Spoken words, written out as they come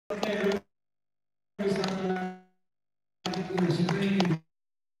Okay, your screen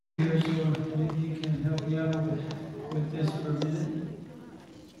here, so maybe you can help me out with this for a minute.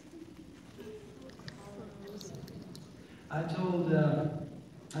 I told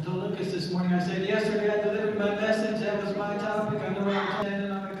Lucas this morning, I said, yesterday I delivered my message, that was my topic, I know I'm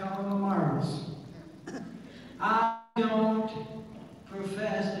standing on the column of marvels. I don't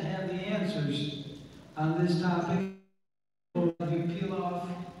profess to have the answers on this topic. If you peel off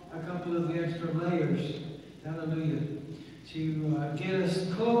a couple of the extra layers, hallelujah, to get us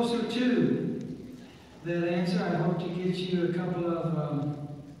closer to that answer. I hope to get you a couple of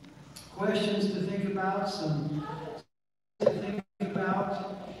questions to think about, some to think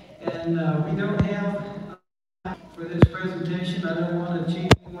about, and we don't have for this presentation. I don't want to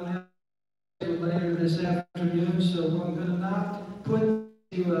cheat anyone else later this afternoon, so I'm going to not put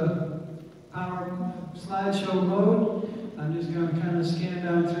to a power slideshow mode. I'm just going to kind of scan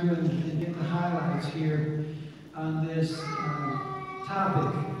down through and get the highlights here on this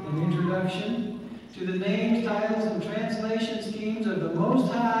topic. An introduction to the names, titles, and translation schemes of the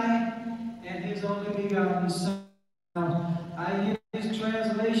Most High and His only begotten Son. I use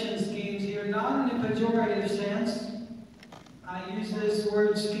translation schemes here not in a pejorative sense. I use this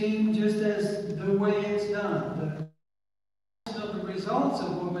word scheme just as the way it's done. The results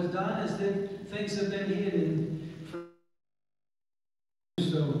of what was done is that things have been hidden.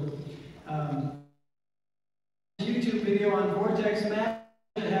 So, YouTube video on Vortex Map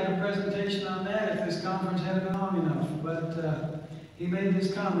had a presentation on that if this conference hadn't been long enough. But he made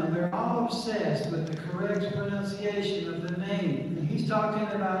this comment: they're all obsessed with the correct pronunciation of the name. And he's talking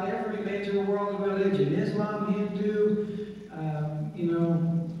about every major world religion: Islam, Hindu,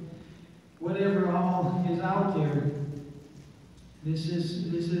 whatever all is out there. This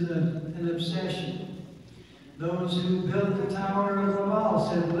is an obsession. Those who built the Tower of Babel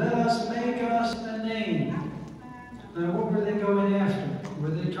said, "Let us make us a name." Now, what were they going after? Were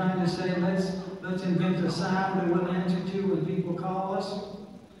they trying to say, let's invent a sound that we'll answer to when people call us?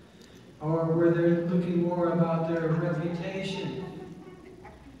 Or were they looking more about their reputation?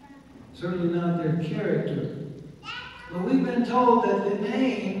 Certainly not their character. But we've been told that the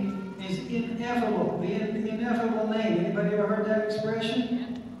name is ineffable. The ineffable name. Anybody ever heard that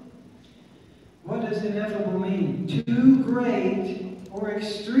expression? What does ineffable mean? Too great or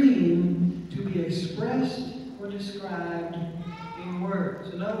extreme to be expressed or described in words.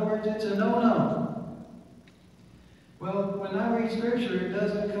 In other words, it's a no-no. Well, when I read Scripture, it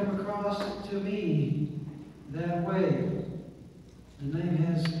doesn't come across to me that way. The name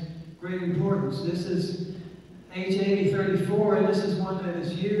has great importance. This is H8034, and this is one that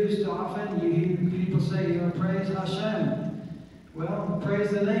is used often. You hear people say, praise Hashem. Well, praise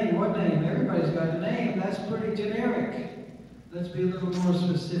the name. What name? Everybody's got a name. That's pretty generic. Let's be a little more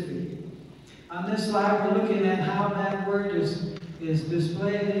specific. On this slide, we're looking at how that word is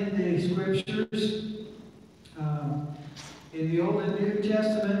displayed in the Scriptures. In the Old and New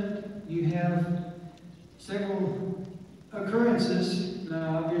Testament, you have several occurrences.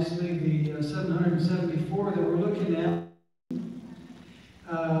 Now, obviously, the 774 that we're looking at.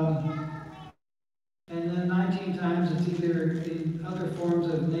 And then 19 times it's either in other forms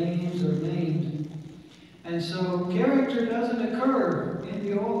of names or named. And so character doesn't occur in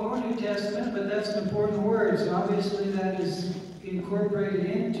the Old or New Testament, but that's an important word. So obviously that is incorporated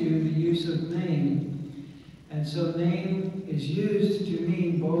into the use of name. And so name is used to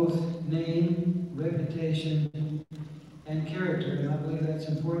mean both name, reputation, and character. And I believe that's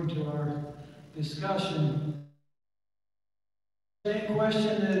important to our discussion. The same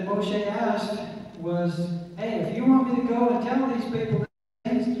question that Moshe asked was, hey, if you want me to go and tell these people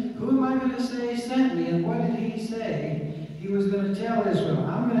things, who am I going to say sent me? And what did he say? He was going to tell Israel,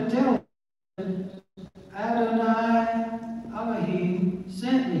 I'm going to tell them, Adonai Elohim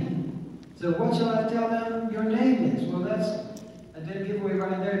sent me. So what shall I tell them your name is? Well, that's a dead giveaway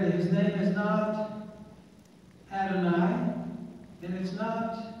right there that his name is not Adonai, and it's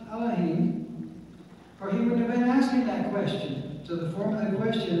not Elohim, or he wouldn't have been asking that question. So the form of the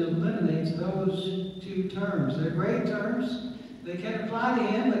question eliminates those two terms. They're great terms. They can apply to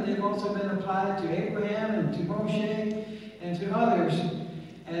him, but they've also been applied to Abraham and to Moshe and to others.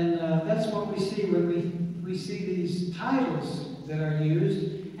 And that's what we see when we see these titles that are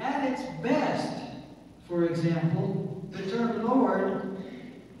used. At its best, for example, the term Lord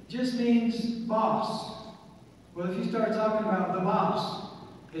just means boss. Well, if you start talking about the boss,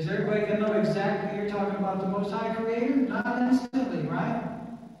 is everybody going to know exactly you're talking about the Most High Creator? Not instantly, right?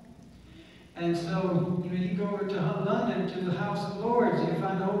 And so, you go over to London, to the House of Lords, you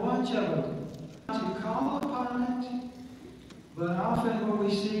find a whole bunch of them. To call upon it, But often what we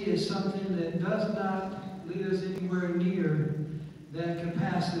see is something that does not lead us anywhere near that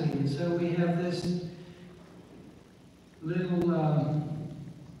capacity. And so we have this little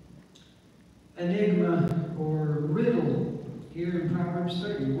enigma or riddle here in Proverbs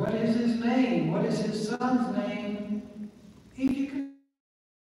 30. What is his name? What is his son's name? If you could,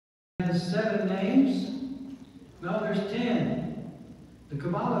 he has 7 names. No, there's 10. The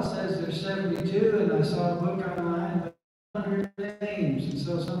Kabbalah says there's 72, and I saw a book online with 100 names. And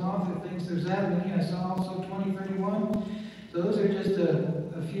so some author thinks there's that many. I saw also 2031. So those are just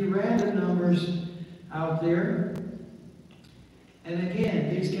a few random numbers out there. And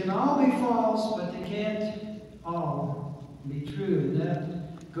again, these can all be false, but they can't all be true. And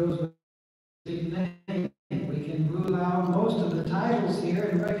that goes with the name. We can rule out most of the titles here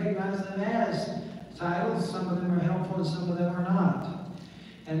and recognize them as titles. Some of them are helpful and some of them are not.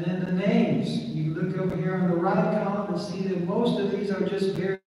 And then the names. You look over here on the right column and see that most of these are just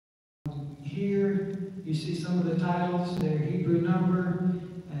very. Here you see some of the titles, their Hebrew number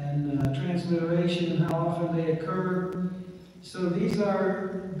and transliteration and how often they occur. So these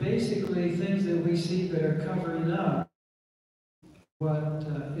are basically things that we see that are covering up what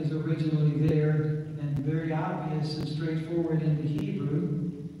is originally there and very obvious and straightforward in the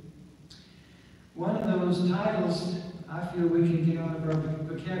Hebrew. One of those titles I feel we can get out of our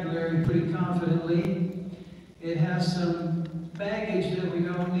vocabulary pretty confidently. It has some baggage that we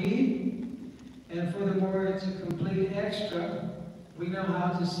don't need, and furthermore it's a complete extra. We know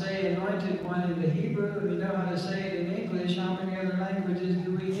how to say anointed one in the Hebrew, and we know how to say it in English. How many other languages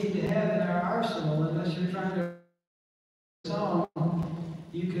do we need to have in our arsenal? Unless you're trying to song,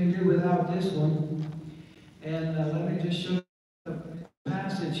 you can do without this one. And let me just show you the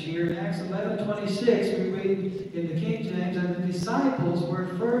passage here. In Acts 11:26, we read in the King James, and the disciples were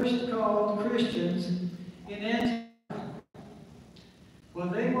first called Christians in Antioch. Well,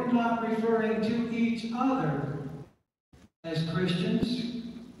 they were not referring to each other as Christians.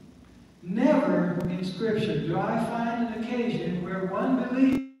 Never in Scripture do I find an occasion where one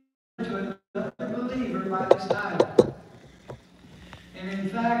believer to another believer by this title. And in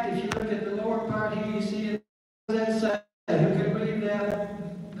fact, if you look at the lower part here, you see it says, you can read that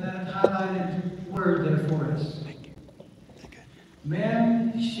highlighted word there for us.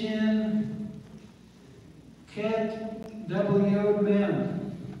 Mem, Shin, Ket, double Yod,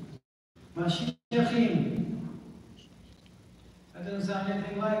 Mem. Mashiachim. That doesn't sound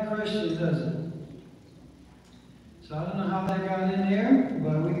anything like Christian, does it? So I don't know how that got in there,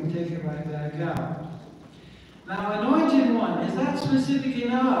 but we can take it right back out. Now, anointed one, is that specific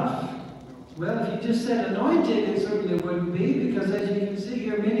enough? Well, if you just said anointed, it certainly wouldn't be, because as you can see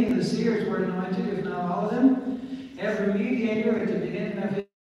here, many of the seers were anointed, if not all of them. Every mediator at the beginning of his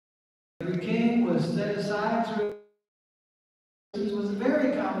every king was set aside through. This was a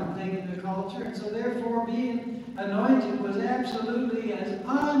very common thing in the culture, and so therefore being anointed was absolutely as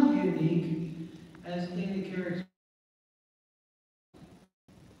ununique as any character.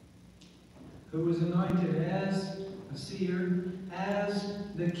 Who was anointed as a seer, as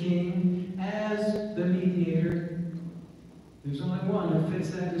the king, as the mediator. There's only one who fits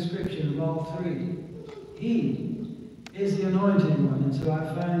that description of all three. He is the anointed one, and so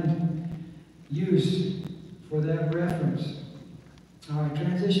I find use for that reference. All right,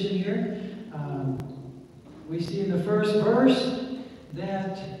 transition here. We see in the first verse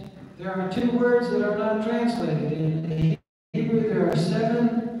that there are 2 words that are not translated. In Hebrew, there are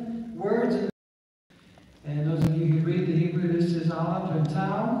 7 words. And those of you who read the Hebrew, this is Aleph and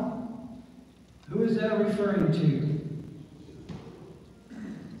Tau. Who is that referring to?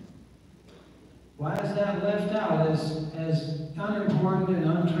 Why is that left out as unimportant and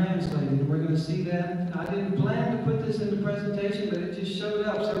untranslated? We're going to see that. I didn't plan to put this in the presentation, but it just showed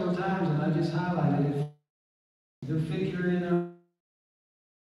up several times, and I just highlighted it. The figure in.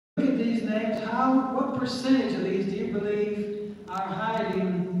 Look at these names. What percentage of these do you believe are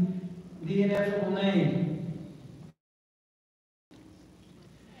hiding the ineffable name?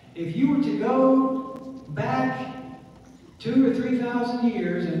 If you were to go back 2,000 or 3,000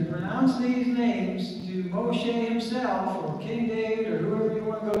 years and pronounce these names to Moshe himself or King David or whoever you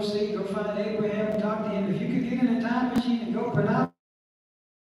want to go see, go find Abraham and talk to him. If you could get in a time machine and go pronounce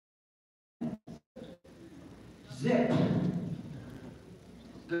zip.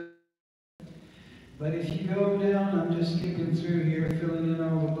 But if you go down, I'm just skipping through here, filling in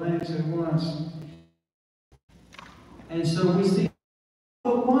all the blanks at once. And so we see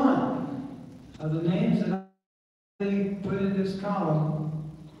one of the names that I put in this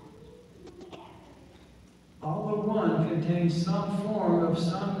column. All but one contains some form of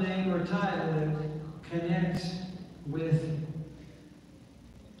some name or title that connects with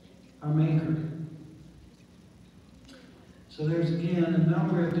our Maker. So there's again a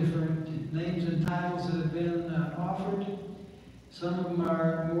number of different names and titles that have been offered. Some of them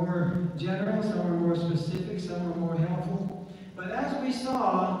are more general, some are more specific, some are more helpful. But as we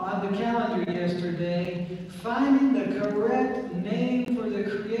saw on the calendar yesterday, finding the correct name for the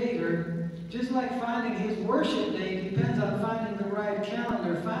Creator, just like finding His worship day depends on finding the right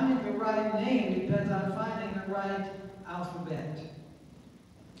calendar, finding the right name depends on finding the right alphabet.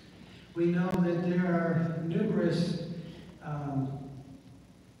 We know that there are numerous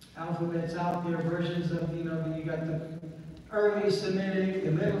alphabets out there, versions of, you got the early Semitic,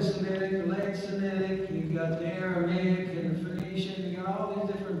 the middle Semitic, the late Semitic, you've got the Aramaic and the Phoenician, you got all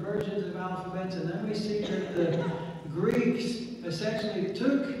these different versions of alphabets, and then we see that the Greeks essentially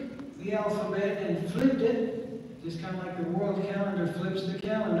took the alphabet and flipped it, just kind of like the world calendar flips the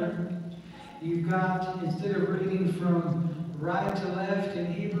calendar. You've got, instead of reading from right to left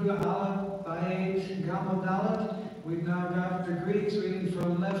in Hebrew, Aleph, Bayet, Gamma, Dalet, we've now got the Greeks reading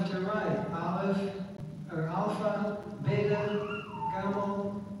from left to right, Aleph, or Alpha, Beta,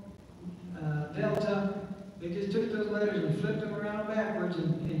 Gamma, Delta. They just took those letters and flipped them around backwards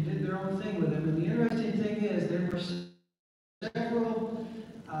and did their own thing with them. And the interesting thing is there were several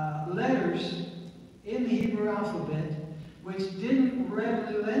letters in the Hebrew alphabet which didn't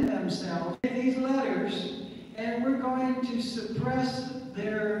readily lend themselves to these letters, and we're going to suppress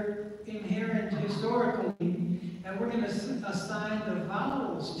their inherent historical meaning, and we're going to assign the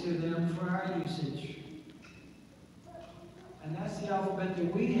vowels to them for our usage. And that's the alphabet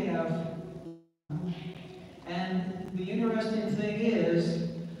that we have. And the interesting thing is,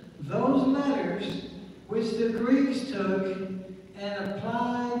 those letters which the Greeks took and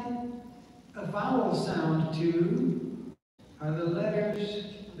applied a vowel sound to are the letters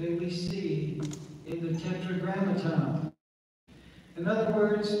that we see in the Tetragrammaton. In other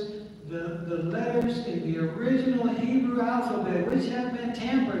words, the letters in the original Hebrew alphabet, which have been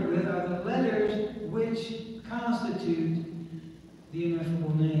tampered with, are the letters which constitute the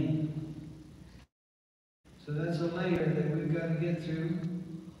ineffable name. So that's a layer that we've got to get through.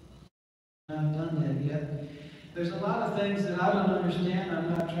 I've not done that yet. There's a lot of things that I don't understand. I'm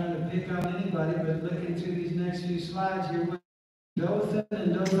not trying to pick on anybody, but looking through these next few slides here, Dothan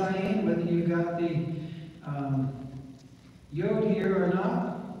and Dothain, whether you got the Yod here or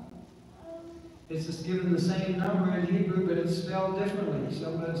not, it's just given the same number in Hebrew, but it's spelled differently.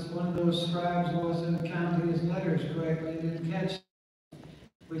 So that's one of those scribes wasn't counting his letters correctly, didn't catch it.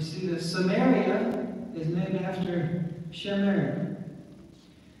 We see that Samaria is named after Shemer.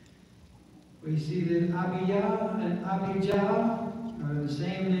 We see that Abiyah and Abijah are the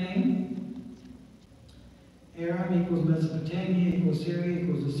same name. Aram equals Mesopotamia, equals Syria,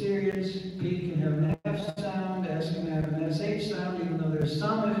 equals Assyrians. P can have an F sound, S can have an SH sound, even though there's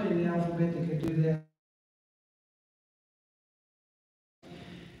some in the alphabet that could do that.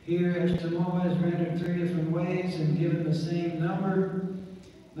 Here, Eshtamoa is rendered 3 different ways and given the same number.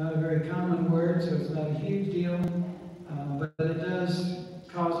 Not a very common word, so it's not a huge deal, but it does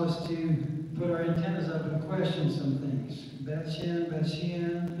cause us to put our antennas up and question some things. Bethshem,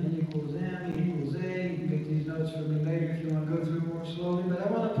 N equals M, E equals A. You can get these notes from me later if you want to go through more slowly. But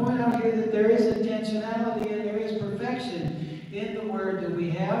I want to point out here that there is intentionality and there is perfection in the word that we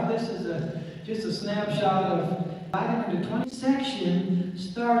have. This is just a snapshot of divided into 20 section.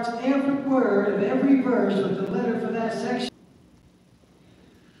 Starts every word of every verse with the letter for that section.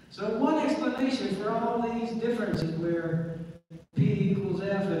 So one explanation for all these differences where P equals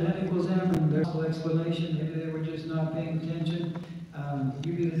F and N equals M, and there's no explanation, maybe they were just not paying attention.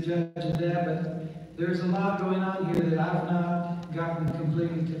 You be the judge of that, but there's a lot going on here that I've not gotten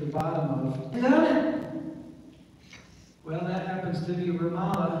completely to the bottom of. Done it? Well, that happens to be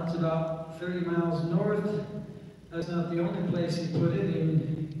Ramallah. It's about 30 miles north. That's not the only place he put it.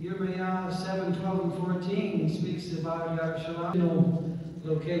 In Yirmiyah 7, 12, and 14, he speaks about Yerushalayim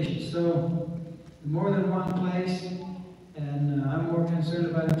location. So, more than one place, and I'm more concerned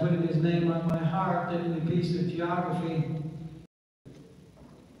about him putting his name on my heart than any piece of geography.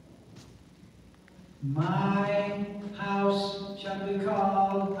 My house shall be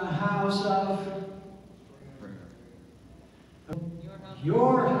called a house of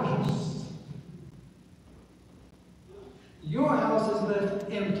your house. Your house is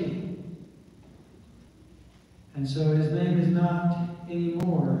left empty. And so his name is not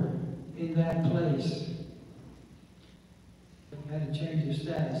anymore in that place. He had to change his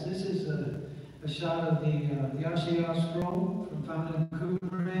status. This is a shot of the Yashiyah scroll found in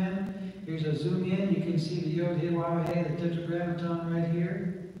Qumran. Here's a zoom in. You can see the Yod He Waw He, the Tetragrammaton right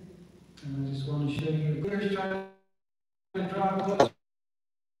here. And I just want to show you. Here's trying to draw close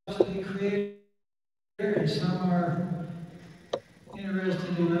to to be creator, and some are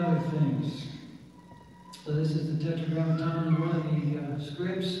interested in other things. So this is the Tetragrammaton in one of the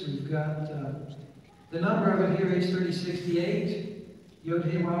scripts. We've got the number of it here, H3068, Yod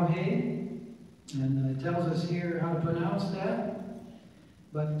He Waw He, and it tells us here how to pronounce that.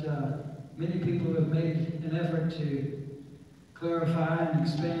 But many people have made an effort to clarify and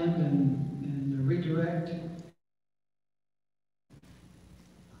expand and redirect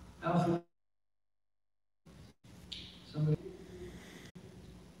alphabet. Somebody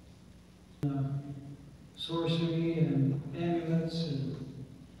sorcery and amulets and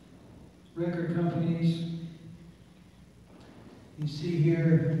record companies. You see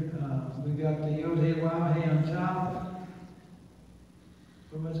here, we got the Yod He Waw He on top.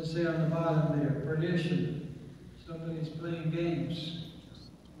 What does it say on the bottom there? Perdition. Somebody's playing games.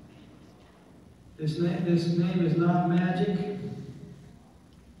 This name is not magic.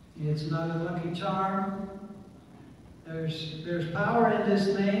 It's not a lucky charm. There's power in this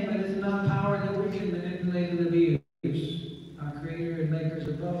name, but it's not power that we can manipulate and abuse. Our Creator and Maker is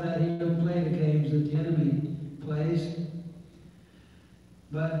above that. He don't play the games that the enemy plays.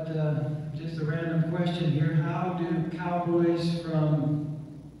 But just a random question here. How do cowboys from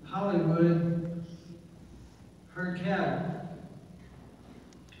Hollywood herd cattle?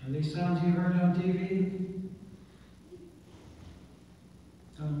 Are these sounds you heard on TV?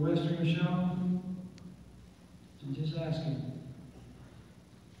 On a Western show? I'm just asking.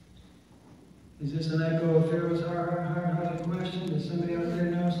 Is this an echo of Pharaoh's hard-hearted question? Does somebody out there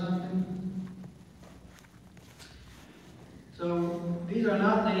know something? So these are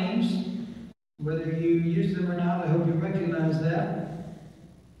not names. Whether you use them or not, I hope you recognize that.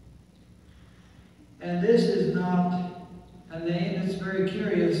 And this is not a name. It's very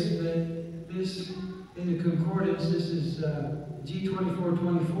curious that this, in the concordance, this is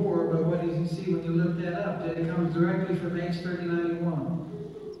G2424, but what do you see when you look that up? That it comes directly from H3091.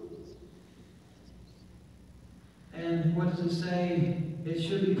 And what does it say? It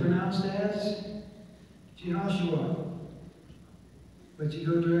should be pronounced as Jehoshua. But you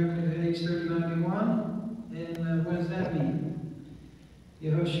go directly to H3091, and what does that mean?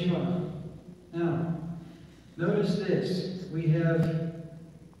 Yehoshua. Now, notice this. We have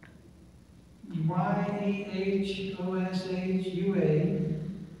Y-E-H-O-S-H-U-A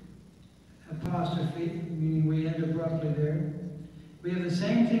apostrophe, meaning we end abruptly there. We have the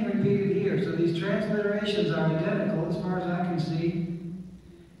same thing repeated here. So these transliterations are identical as far as I can see.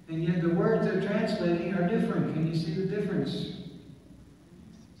 And yet the words they're translating are different. Can you see the difference?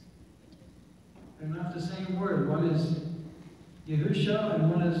 They're not the same word. One is Yehusha and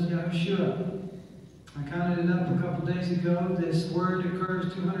one is Yahushua. I counted it up a couple days ago. This word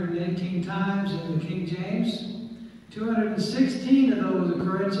occurs 218 times in the King James. 216 of those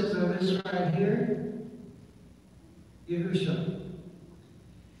occurrences are this right here, Yehusha.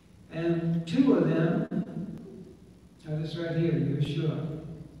 And 2 of them are this right here, Yeshua.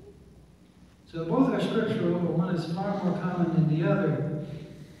 So both are scriptural, but one is far more common than the other.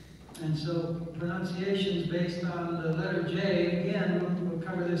 And so pronunciations based on the letter J, again, we'll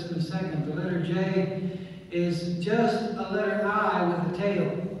cover this in a second. The letter J is just a letter I with a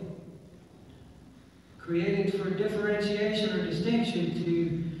tail. Created for differentiation or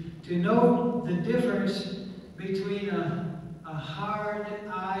distinction to note the difference between a hard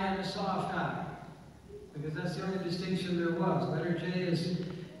I and a soft I. Because that's the only distinction there was. Letter J is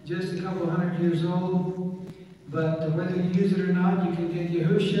just a couple hundred years old. But whether you use it or not, you can get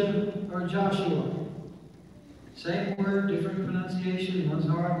Yehusha or Joshua. Same word, different pronunciation. One's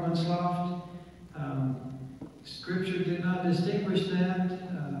hard, one's soft. Scripture did not distinguish that.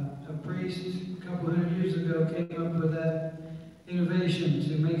 A priest a couple hundred years ago came up with that innovation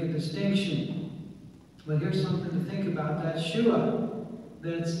to make a distinction. But here's something to think about. That Shua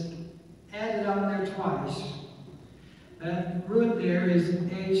that's added on there twice. That root there is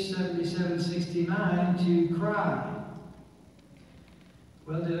H7769 to cry.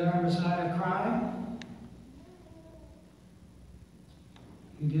 Well, did our Messiah cry?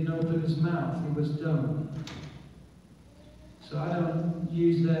 He didn't open his mouth. He was dumb. So I don't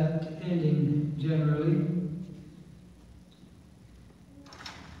use that ending generally.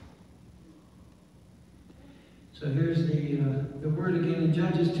 So here's the word again in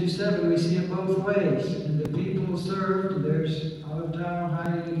Judges 2:7. We see it both ways. And the people served. There's Olive Tower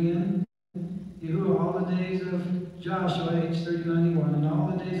hiding again. Yehuah, all the days of Joshua, H3091, and all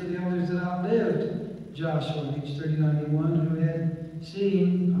the days of the elders that outlived Joshua, H3091, who had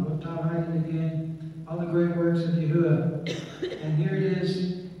seen Olive Tower hiding again, all the great works of Yehuah. And here it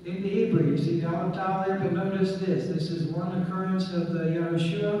is in the Hebrew. You see the Olive Tower there, but notice this. This is one occurrence of the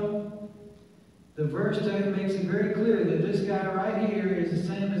Yahushua. The verse makes it very clear that this guy right here is the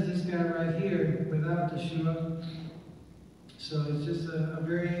same as this guy right here without the Shua. So it's just a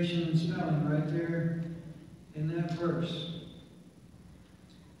variation in spelling right there in that verse.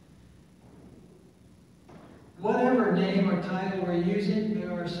 Whatever name or title we're using,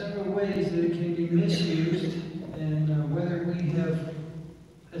 there are several ways that it can be misused, and whether we have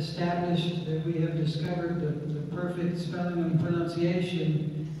established that we have discovered the perfect spelling and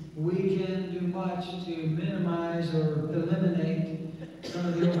pronunciation, we can do much to minimize or eliminate some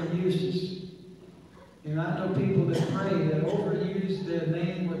of the overuses. And I know people that pray that overuse the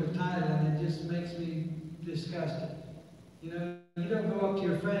name or the title, and it just makes me disgusted. You know, you don't go up to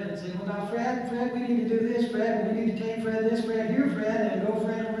your friend and say, well, now, Fred, we need to do this, Fred, we need to take Fred this, Fred here, Fred, and go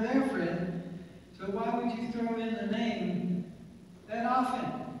Fred over there, Fred. So why would you throw in the name that often?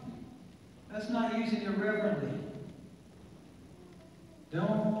 That's not using it reverently.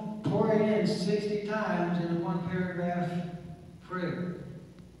 Don't pour it in 60 times in a one paragraph prayer.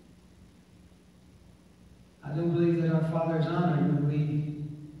 I don't believe that our Father is honored when we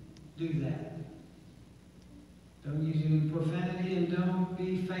do that. Don't use it in profanity, and don't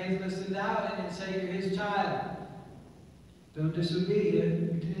be faithless and doubting and say you're His child. Don't disobey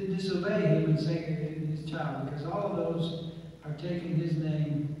Him and say you're His child, because all of those are taking His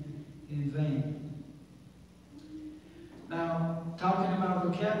name in vain. Now, talking about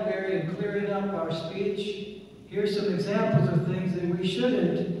vocabulary and clearing up our speech, here's some examples of things that we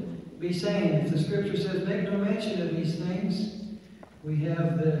shouldn't be saying. If the Scripture says make no mention of these things, we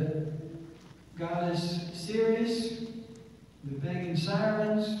have the goddess Ceres, the pagan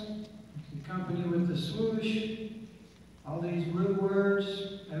sirens, the company with the swoosh, all these root words,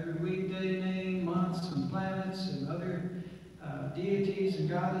 every weekday name, months and planets and other deities and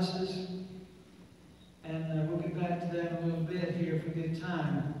goddesses. And we'll get back to that in a little bit here if we get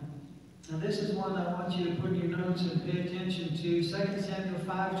time. Now this is one I want you to put in your notes and pay attention to. 2 Samuel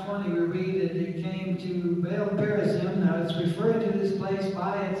 5:20, we read that he came to Baal Perazim. Now it's referring to this place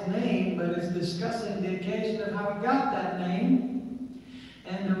by its name, but it's discussing the occasion of how it got that name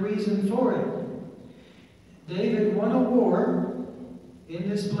and the reason for it. David won a war in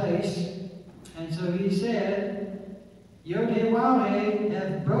this place, and so he said, Yod-Heh-Wah-Heh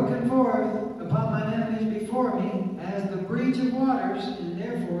hath broken forth upon mine enemies before me as the breach of waters, and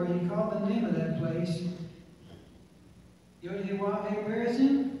therefore he called the name of that place Yod-Heh-Wah-Heh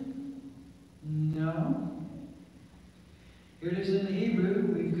Perazim? No. Here it is in the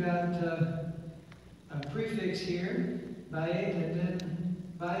Hebrew. We've got a prefix here, Bayet, and then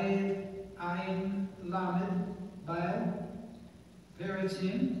Bayet, Ayin, Lamed, Baal,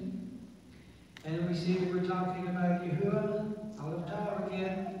 Perazim. And we see that we're talking about Yahuwah, Aleph Tav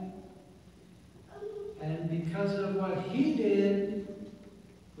again. And because of what he did,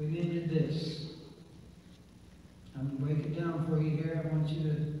 we needed this. I'm going to break it down for you here. I want you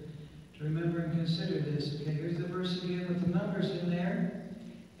to remember and consider this. Okay, here's the verse again with the numbers in there.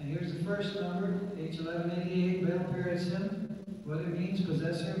 And here's the first number, H1188, Baal Perazim. What it means,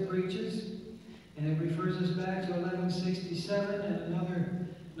 possessor of breaches. And it refers us back to 1167 and another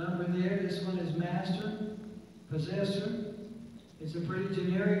number there. This one is master, possessor. It's a pretty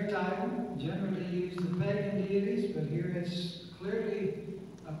generic title, generally used in pagan deities, but here it's clearly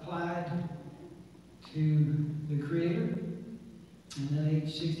applied to the Creator. And then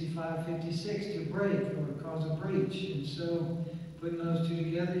H6556 to break or cause a breach. And so putting those two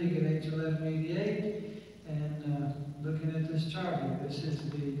together, you get H1188. And looking at this chart here, this is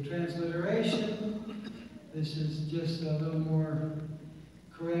the transliteration. This is just a little more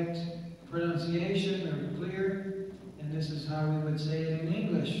correct pronunciation or clear. And this is how we would say it in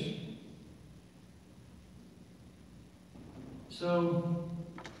English. So,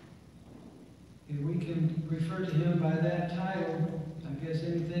 if we can refer to him by that title, I guess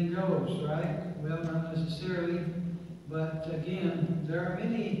anything goes, right? Well, not necessarily. But again, there are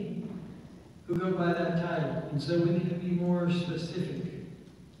many who go by that title. And so we need to be more specific.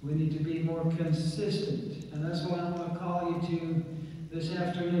 We need to be more consistent. And that's what I want to call you to this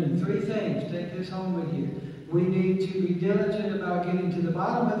afternoon. 3 things. Take this home with you. We need to be diligent about getting to the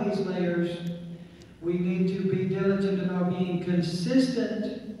bottom of these layers. We need to be diligent about being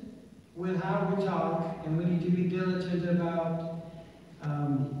consistent with how we talk. And we need to be diligent about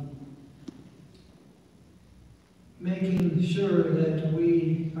making sure that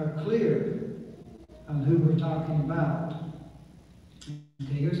we are clear on who we're talking about.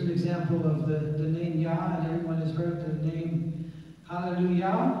 Okay, here's an example of the name Yah, and everyone has heard the name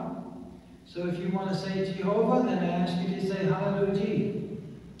Hallelujah. So if you want to say Jehovah, then I ask you to say Hallelujah.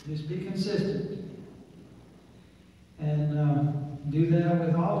 Just be consistent. And do that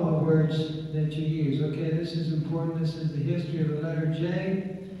with all of the words that you use. Okay, this is important. This is the history of the letter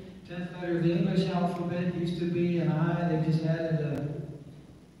J. 10th letter of the English alphabet used to be an I. They just added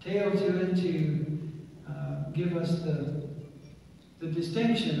a tail to it to give us the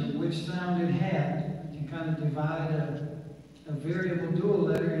distinction of which sound it had, to kind of divide a variable dual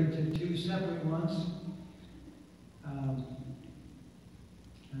letter into two separate ones.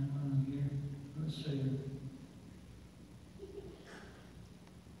 Here. Let's see.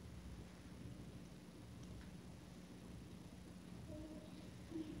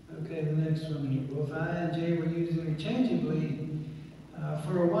 Okay, the next one here. Both I and J were used interchangeably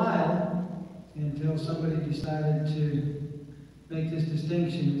for a while until somebody decided to make this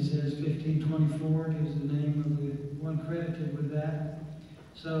distinction. It says 1524, gives the name of the one credited with that.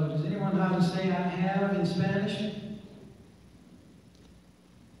 So, does anyone know how to say I have in Spanish?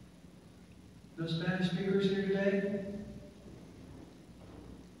 No Spanish speakers here today?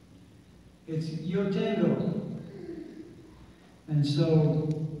 It's yo tengo. And so,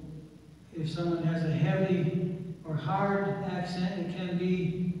 if someone has a heavy or hard accent, it can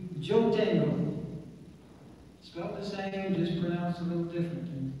be yo tengo. Spelled the same, just pronounced a little different.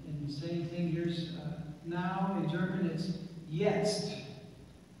 And the same thing here's now in German, it's jetzt.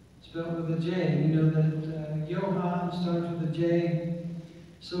 Spelled with a J. You know that Johann starts with a J,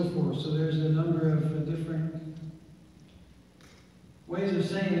 so forth. So there's a number of different ways of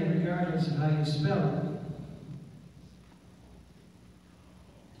saying it regardless of how you spell it.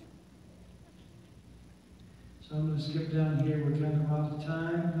 So I'm going to skip down here. We're kind of out of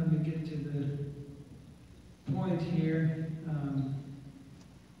time. Let me get to the point here.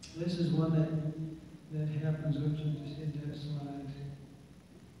 This is one that happens. Oops, I just hit that slide.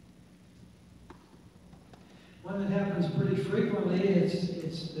 One that happens pretty frequently.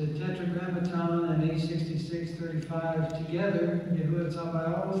 It's the Tetragrammaton and A6635 together. Yehuda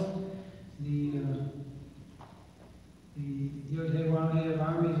Tzabaoth, the Yod-Heh-Wah-Heh of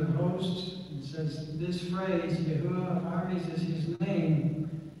armies or hosts. It says this phrase, Yehuda of armies, is his name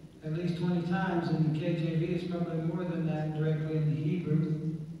at least 20 times. In the KJV, it's probably more than that directly in the Hebrew.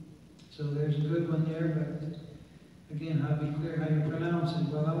 So there's a good one there, but again, I'll be clear how you pronounce it.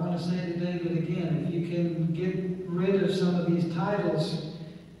 Well, I want to say today that again, if you can get rid of some of these titles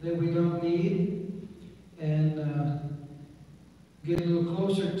that we don't need and get a little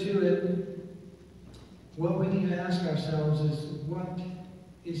closer to it, what we need to ask ourselves is, what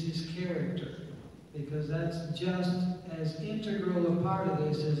is his character? Because that's just as integral a part of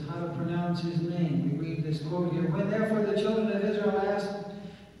this as how to pronounce his name. We read this quote here. When therefore the children of Israel asked,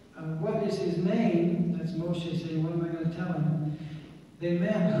 what is his name? That's Moshe saying, what am I going to tell him? They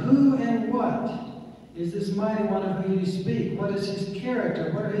meant, who and what is this mighty one of whom you speak? What is his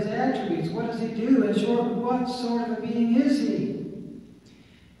character? What are his attributes? What does he do? In short, what sort of a being is he?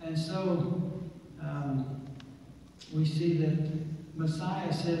 And so, we see that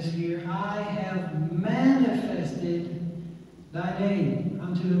Messiah says here, I have manifested thy name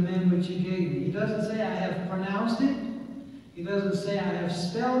unto the men which you gave me. He doesn't say I have pronounced it. He doesn't say I have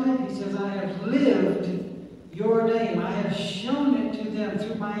spelled it. He says I have lived your name. I have shown it to them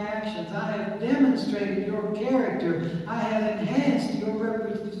through my actions. I have demonstrated your character. I have enhanced your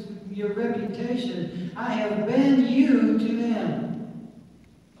reputation. I have been you to them.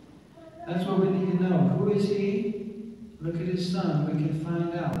 That's what we need to know. Who is he? Look at his son. We can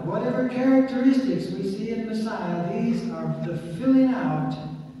find out. Whatever characteristics we see in Messiah, these are the filling out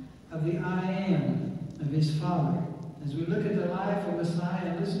of the I am of his Father. As we look at the life of Messiah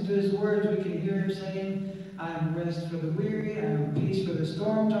and listen to his words, we can hear him saying, I am rest for the weary, I am peace for the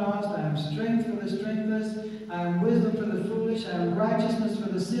storm-tossed, I am strength for the strengthless, I am wisdom for the foolish, I am righteousness for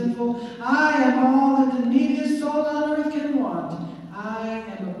the sinful, I am all that the neediest soul on earth can want. I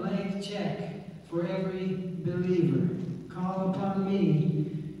am a blank check for every believer. Call upon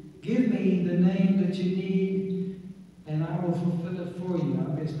me, give me the name that you need, and I will fulfill it for you.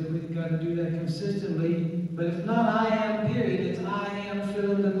 Obviously, we've got to do that consistently. But it's not I am period, it's I am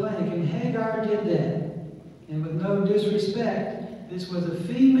fill in the blank. And Hagar did that. And with no disrespect, this was a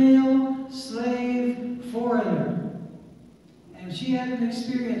female slave foreigner. And she had an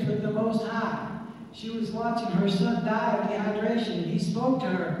experience with the Most High. She was watching her son die of dehydration, and he spoke to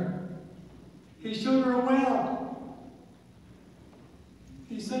her. He showed her a well.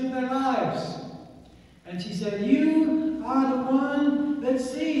 He saved their lives. And she said, you are the one that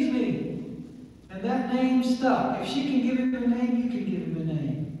sees me. And that name stuck. If she can give him a name, you can give him a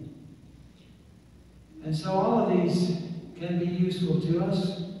name. And so all of these can be useful to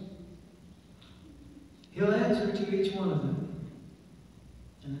us. He'll answer to each one of them.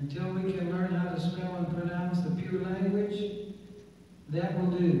 And until we can learn how to spell and pronounce the pure language, that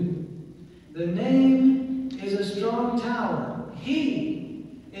will do. The name is a strong tower.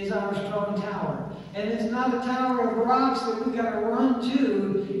 He is our strong tower. And it's not a tower of rocks that we got to run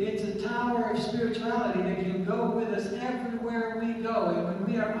to. It's a tower of spirituality that can go with us everywhere we go. And when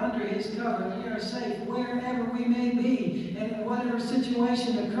we are under His cover, we are safe wherever we may be. And in whatever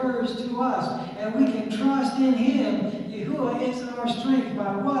situation occurs to us. And we can trust in Him. Yahuwah is our strength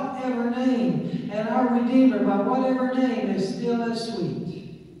by whatever name. And our Redeemer by whatever name is still as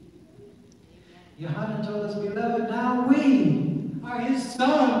sweet. Yohanan told us, beloved, now we are His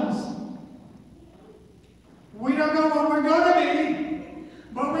sons. We don't know what we're going to be,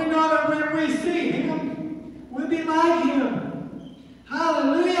 but we know that when we see Him, we'll be like Him.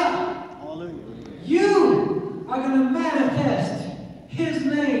 Hallelujah! Hallelujah. You are going to manifest His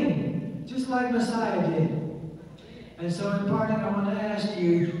name, just like Messiah did. And so in parting, I want to ask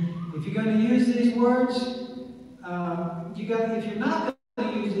you, if you're going to use these words, if you're not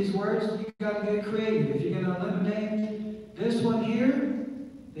going to use these words, you've got to get creative. If you're going to eliminate this one here,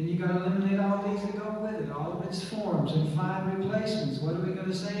 then you've got to eliminate all these that go with it, all of its forms, and find replacements. What are we going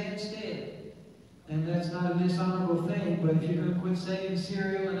to say instead? And that's not a dishonorable thing, but if you're going to quit saying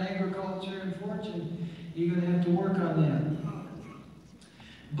cereal and agriculture and fortune, you're going to have to work on that.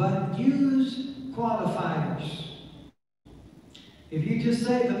 But use qualifiers. If you just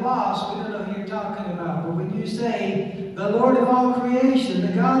say the boss, we don't know who you're talking about. But when you say the Lord of all creation,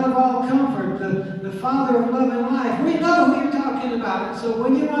 the God of all comfort, the Father of love and life, we know who you're talking about. And so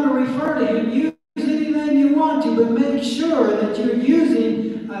when you want to refer to Him, use any name you want to, but make sure that you're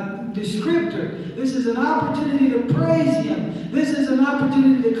using a descriptor. This is an opportunity to praise Him. This is an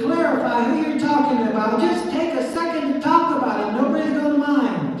opportunity to clarify who you're talking about. Just take a second to talk about Him. Nobody's going to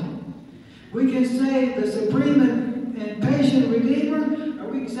mind. We can say the supreme and patient Redeemer, or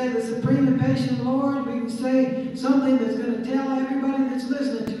we can say the supreme and patient Lord. We can say something that's going to tell everybody that's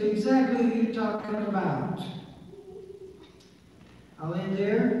listening to exactly who you're talking about. I'll end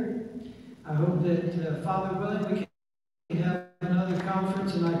there. I hope that, Father willing, we can have another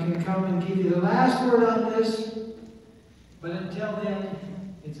conference and I can come and give you the last word on this. But until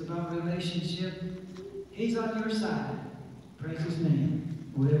then, it's about relationship. He's on your side. Praise His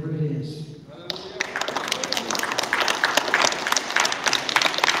name, whatever it is.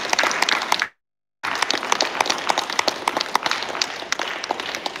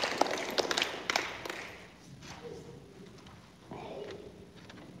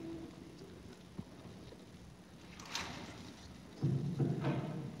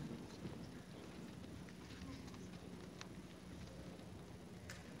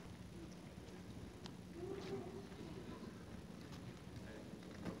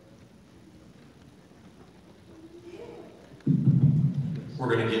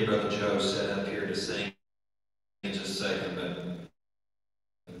 We're going to get Brother Joe set up here to sing in just a second,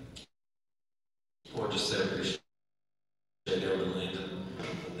 but Lord, just say appreciate Elder Linden,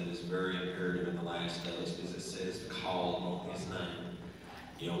 that is very imperative in the last days, because it says to call on His name.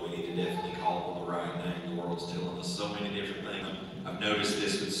 You know, we need to definitely call on the right name. The world's telling us so many different things. I've noticed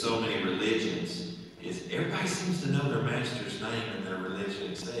this with so many religions, is everybody seems to know their master's name in their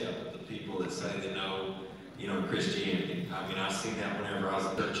religion except the people that say they know, you know, Christianity. I mean, I seen that whenever I was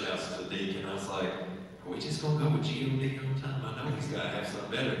at church house as a deacon. I was like, are we just going to go with G.O.D. all the time? I know He's got to have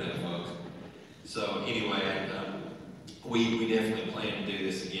something better than that, folks. So anyway, we definitely plan to do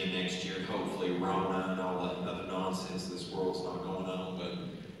this again next year. Hopefully Rona and all the other nonsense this world's not going on, but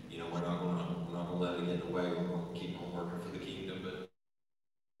you know, we're not going to let it get in the way. We're going to keep on working for the kingdom.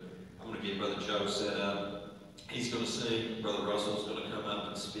 But I'm going to get Brother Joe set up. He's going to sing. Brother Russell's going to come up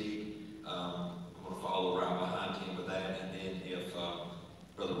and speak. I'm going to follow right behind him with that, and then if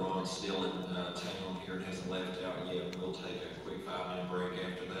Brother Ron's still in town here and hasn't left out yet, we'll take a quick 5-minute break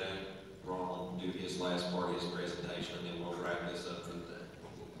after that. Ron will do his last part of his presentation, and then we'll wrap this up.